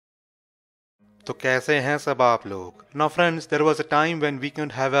तो कैसे हैं सब आप लोग? Now friends, there was a time when we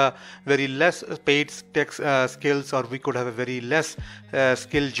could have a very less paid tech skills, or we could have a very less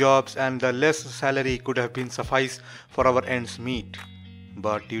skilled jobs, and the less salary could have been suffice for our ends meet.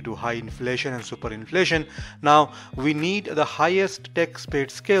 But due to high inflation and superinflation, now we need the highest tech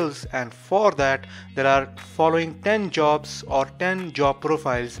paid skills, and for that there are following 10 jobs or 10 job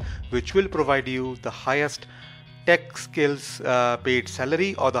profiles which will provide you the highest tech skills paid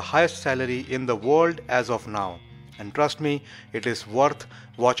salary or the highest salary in the world as of now. And trust me, it is worth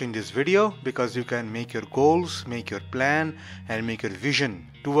watching this video because you can make your goals, make your plan, and make your vision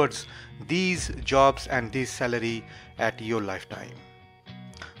towards these jobs and this salary at your lifetime.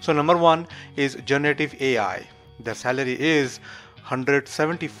 So number one is generative AI. The salary is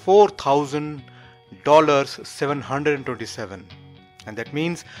 $174,727. And that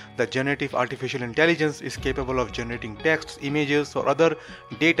means the generative artificial intelligence is capable of generating texts, images, or other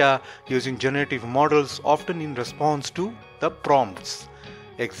data using generative models, often in response to the prompts.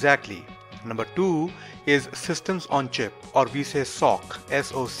 Exactly. Number two is systems on chip, or we say SOC,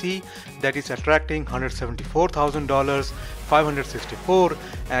 SOC, that is attracting $174,000, 564,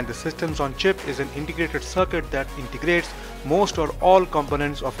 and the systems on chip is an integrated circuit that integrates most or all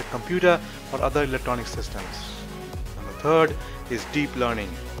components of a computer or other electronic systems. Number third is deep learning,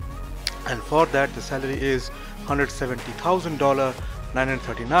 and for that the salary is $170,000,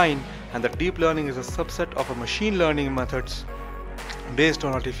 939, and the deep learning is a subset of a machine learning methods based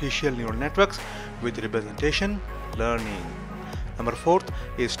on artificial neural networks with representation learning. Number fourth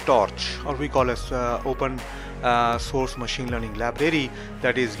is Torch, or we call as open source machine learning library,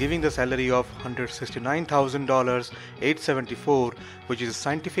 that is giving the salary of $169,000, 874, which is a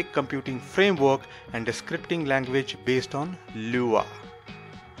scientific computing framework and a scripting language based on Lua.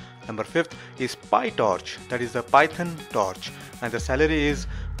 Number fifth is PyTorch, that is the Python Torch, and the salary is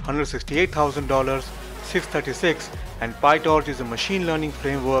 $168,000, 636, and PyTorch is a machine learning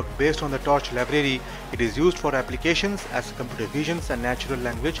framework based on the Torch library. It is used for applications as computer vision and natural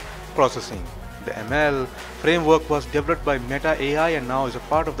language processing. The ML framework was developed by Meta AI and now is a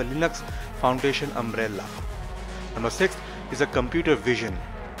part of the Linux Foundation umbrella. Number six is a computer vision,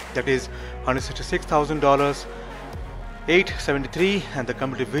 that is $166,000, 873, and the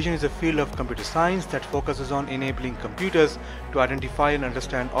computer vision is a field of computer science that focuses on enabling computers to identify and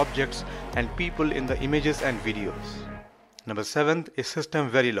understand objects and people in the images and videos. Number seventh is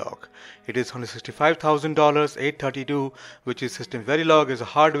System Verilog. It is $165,000, 832, which is System Verilog is a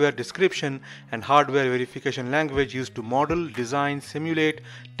hardware description and hardware verification language used to model, design, simulate,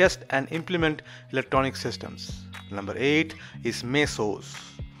 test, and implement electronic systems. Number eight is Mesos.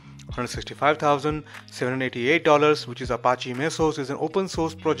 $165,788, which is Apache Mesos, is an open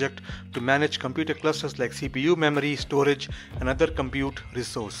source project to manage computer clusters like CPU, memory, storage, and other compute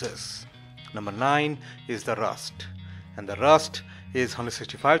resources. Number 9 is the Rust, and the Rust is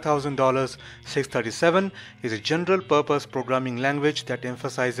 $165,000, 637, is a general purpose programming language that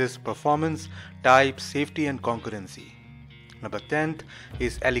emphasizes performance, type, safety, and concurrency. Number 10th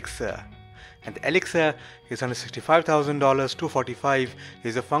is Elixir, and the Elixir is $165,000, 245,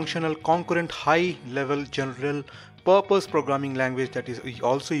 is a functional concurrent high-level general purpose programming language that is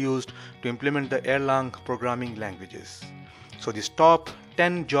also used to implement the Erlang programming languages. So these top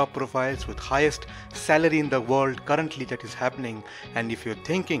 10 job profiles with highest salary in the world currently that is happening, and if you're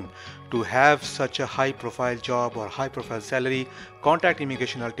thinking to have such a high profile job or high profile salary, contact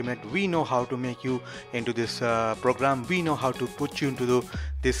Immigration Ultimate. We know how to make you into this program. We know how to put you into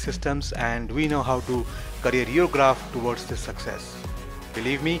these systems, and we know how to career your graph towards this success.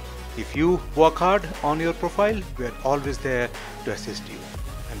 Believe me, if you work hard on your profile, we are always there to assist you,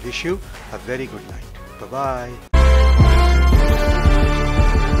 and wish you a very good night. Bye bye.